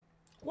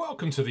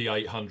Welcome to the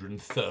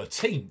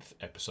 813th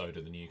episode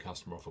of the New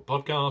Customer Offer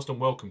Podcast,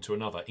 and welcome to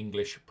another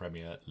English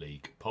Premier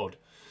League pod.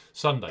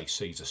 Sunday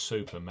sees a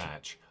super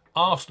match.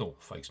 Arsenal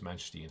face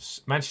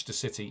Manchester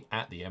City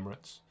at the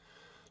Emirates.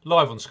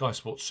 Live on Sky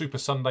Sports Super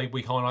Sunday,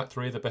 we highlight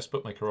three of the best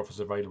bookmaker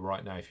offers available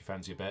right now if you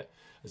fancy a bet.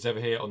 As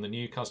ever here on the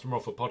New Customer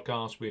Offer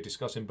Podcast, we are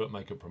discussing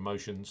bookmaker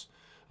promotions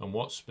and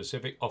what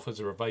specific offers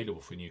are available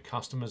for new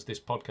customers.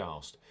 This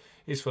podcast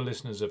is for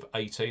listeners of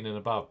 18 and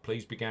above.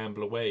 Please be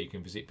gamble aware. You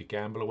can visit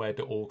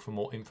begambleaware.org for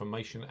more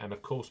information, and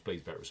of course,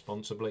 please bet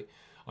responsibly.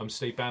 I'm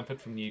Steve Bamford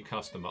from New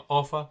Customer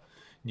Offer,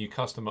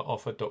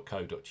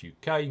 newcustomeroffer.co.uk.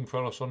 You can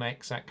follow us on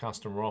X at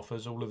Customer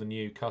Offers. All of the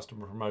new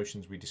customer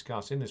promotions we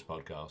discuss in this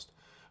podcast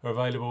are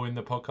available in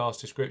the podcast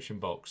description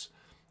box,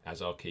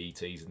 as are key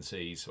T's and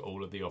C's for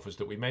all of the offers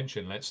that we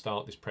mentioned. Let's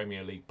start this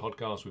Premier League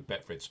podcast with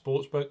Betfred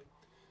Sportsbook.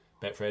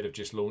 Betfred have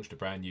just launched a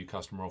brand new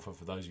customer offer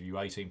for those of you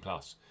 18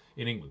 plus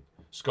in England,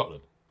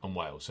 Scotland and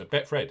Wales. So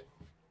Betfred,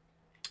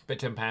 bet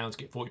 £10,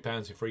 get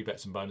 £40 in free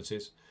bets and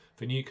bonuses.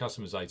 For new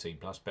customers 18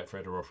 plus,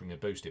 Betfred are offering a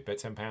boosted bet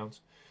 £10,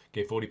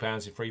 get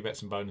 £40 in free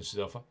bets and bonuses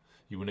offer.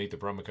 You will need the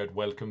promo code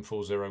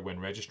WELCOME40 when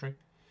registering.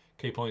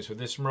 Key points for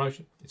this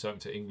promotion: it's open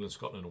to England,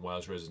 Scotland and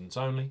Wales residents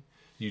only.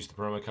 Use the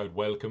promo code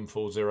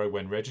WELCOME40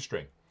 when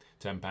registering.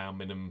 £10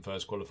 minimum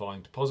first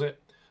qualifying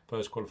deposit.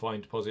 First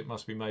qualifying deposit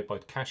must be made by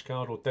cash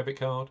card or debit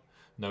card.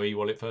 No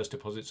e-wallet first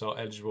deposits are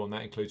eligible, and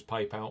that includes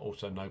PayPal.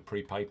 Also, no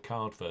prepaid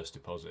card first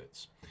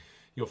deposits.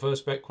 Your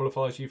first bet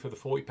qualifies you for the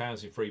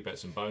 £40 in free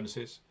bets and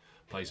bonuses.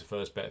 Place a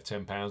first bet of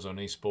 £10 on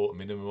eSport,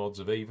 minimum odds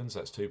of evens.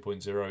 That's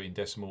 2.0 in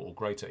decimal or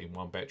greater in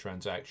one bet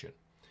transaction.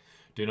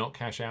 Do not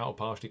cash out or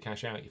partially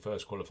cash out your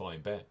first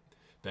qualifying bet.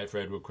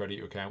 Betfred will credit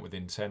your account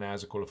within 10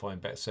 hours of qualifying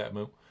bet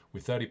settlement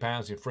with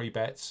 £30 in free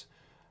bets,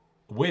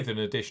 with an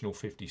additional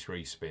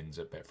 53 spins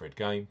at Betfred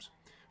games.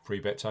 Free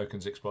bet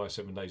tokens expire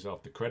 7 days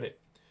after credit.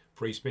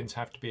 Free spins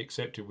have to be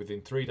accepted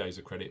within 3 days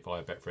of credit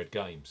via Betfred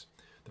games.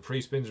 The free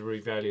spins are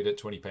revalued at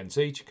 20 pence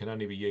each and can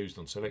only be used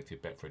on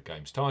selected Betfred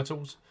games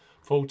titles.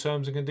 Full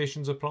terms and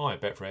conditions apply.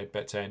 Betfred,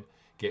 bet 10,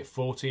 get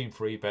 40 in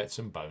free bets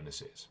and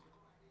bonuses.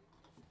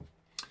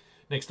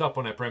 Next up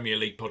on our Premier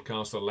League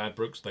podcast are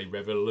Ladbrokes. They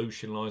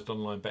revolutionised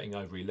online betting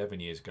over 11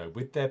 years ago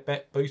with their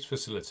Bet Boost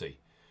facility,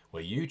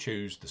 where you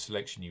choose the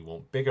selection you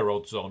want bigger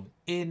odds on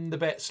in the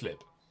bet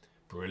slip.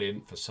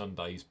 Brilliant for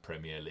Sunday's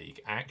Premier League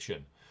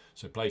action.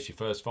 So place your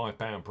first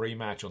 £5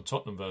 pre-match on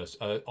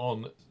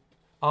on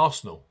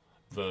Arsenal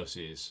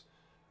versus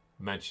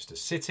Manchester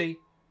City,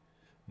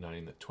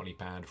 knowing that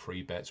 £20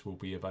 free bets will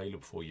be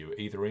available for you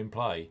either in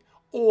play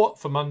or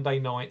for Monday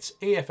night's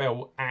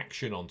EFL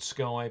action on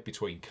Sky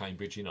between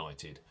Cambridge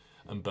United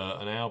and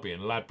Burton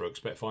Albion.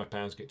 Ladbrokes, bet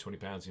 £5, get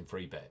 £20 in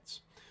free bets.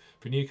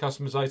 For new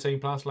customers 18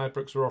 plus,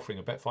 Ladbrokes are offering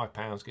a bet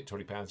 £5, get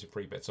 £20 in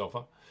free bets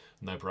offer.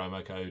 No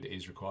promo code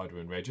is required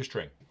when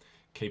registering.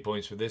 Key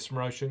points for this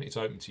promotion: it's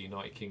open to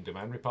United Kingdom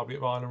and Republic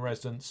of Ireland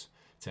residents.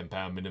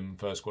 £10 minimum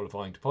first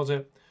qualifying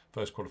deposit.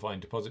 First qualifying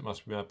deposit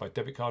must be made by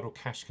debit card or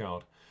cash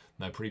card.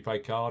 No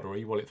prepaid card or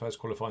e-wallet first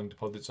qualifying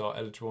deposits are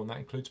eligible, and that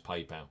includes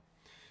PayPal.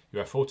 You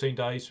have 14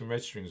 days from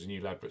registering as a new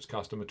Ladbrokes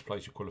customer to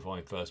place your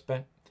qualifying first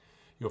bet.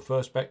 Your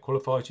first bet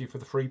qualifies you for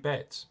the free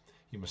bets.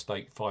 You must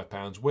stake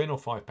 £5 win or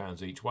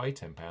 £5 each way,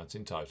 £10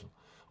 in total,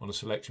 on a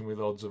selection with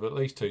odds of at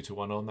least 2 to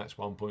 1 on, that's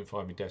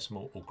 1.5 in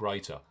decimal or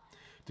greater.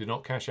 Do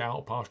not cash out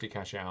or partially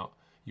cash out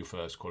your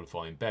first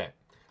qualifying bet.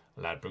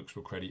 Ladbrokes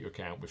will credit your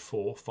account with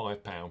 4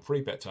 £5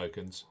 free bet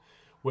tokens.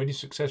 When you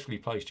successfully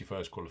placed your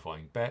first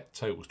qualifying bet,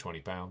 totals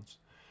 £20.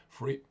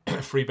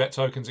 Free bet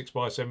tokens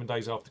expire 7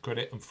 days after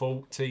credit, and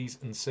full T's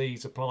and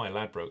C's apply.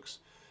 Ladbrokes,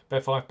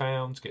 bet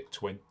 £5, get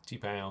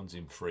 £20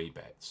 in free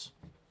bets.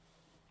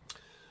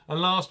 And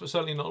last but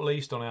certainly not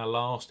least, on our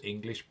last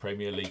English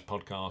Premier League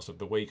podcast of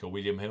the week are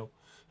William Hill,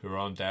 who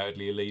are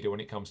undoubtedly a leader when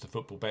it comes to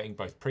football betting,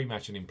 both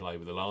pre-match and in play,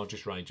 with the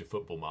largest range of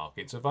football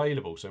markets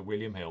available. So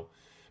William Hill,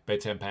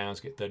 bet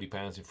 £10, get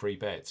 £30 in free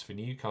bets. For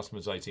new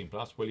customers 18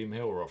 plus, William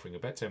Hill are offering a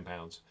bet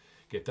 £10,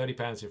 get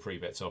 £30 in free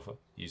bets offer.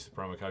 Use the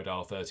promo code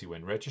R30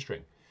 when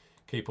registering.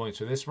 Key points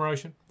for this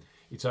promotion: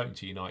 it's open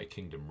to United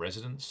Kingdom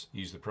residents.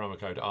 Use the promo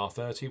code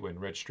R30 when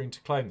registering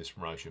to claim this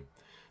promotion.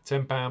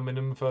 £10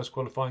 minimum first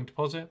qualifying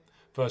deposit.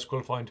 First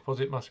qualifying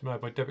deposit must be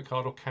made by debit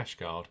card or cash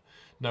card.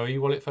 No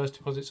e-wallet first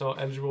deposits are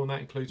eligible, and that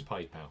includes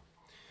PayPal.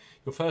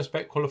 Your first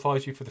bet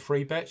qualifies you for the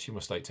free bets. You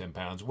must stake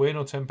 £10 win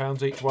or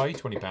 £10 each way,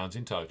 £20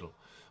 in total,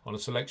 on a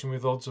selection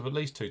with odds of at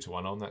least 2 to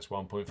 1 on, that's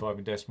 1.5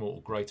 in decimal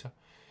or greater.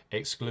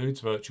 Excludes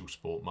virtual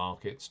sport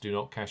markets. Do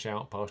not cash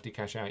out, partially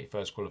cash out your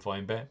first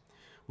qualifying bet.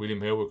 William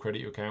Hill will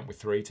credit your account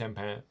with 3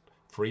 £10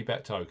 free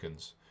bet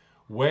tokens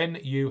when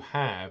you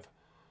have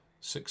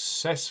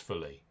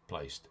successfully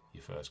placed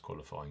your first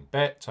qualifying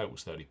bet,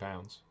 totals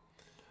 £30.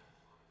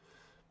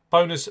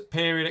 Bonus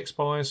period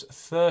expires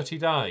 30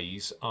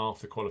 days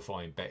after the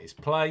qualifying bet is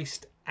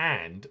placed,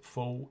 and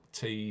full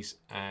T's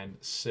and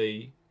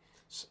C's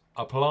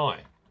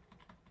apply.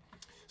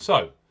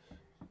 So,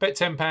 bet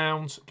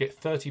 £10, get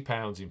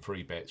 £30 in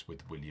free bets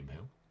with William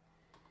Hill.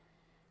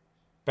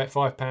 Bet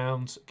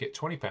 £5, get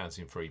 £20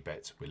 in free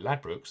bets with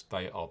Ladbrokes.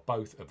 They are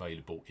both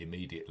available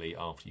immediately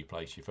after you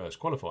place your first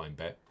qualifying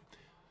bet.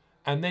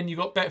 And then you've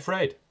got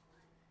Betfred.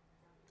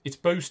 It's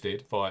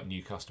boosted via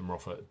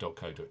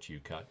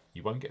newcustomeroffer.co.uk.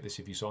 You won't get this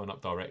if you sign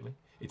up directly.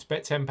 It's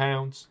bet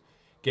 £10,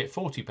 get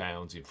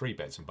 £40 in free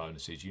bets and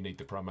bonuses. You need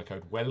the promo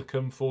code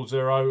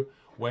WELCOME40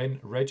 when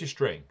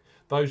registering.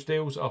 Those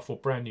deals are for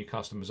brand new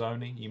customers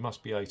only. You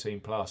must be 18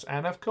 plus,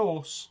 and of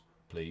course,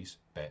 please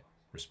bet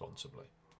responsibly.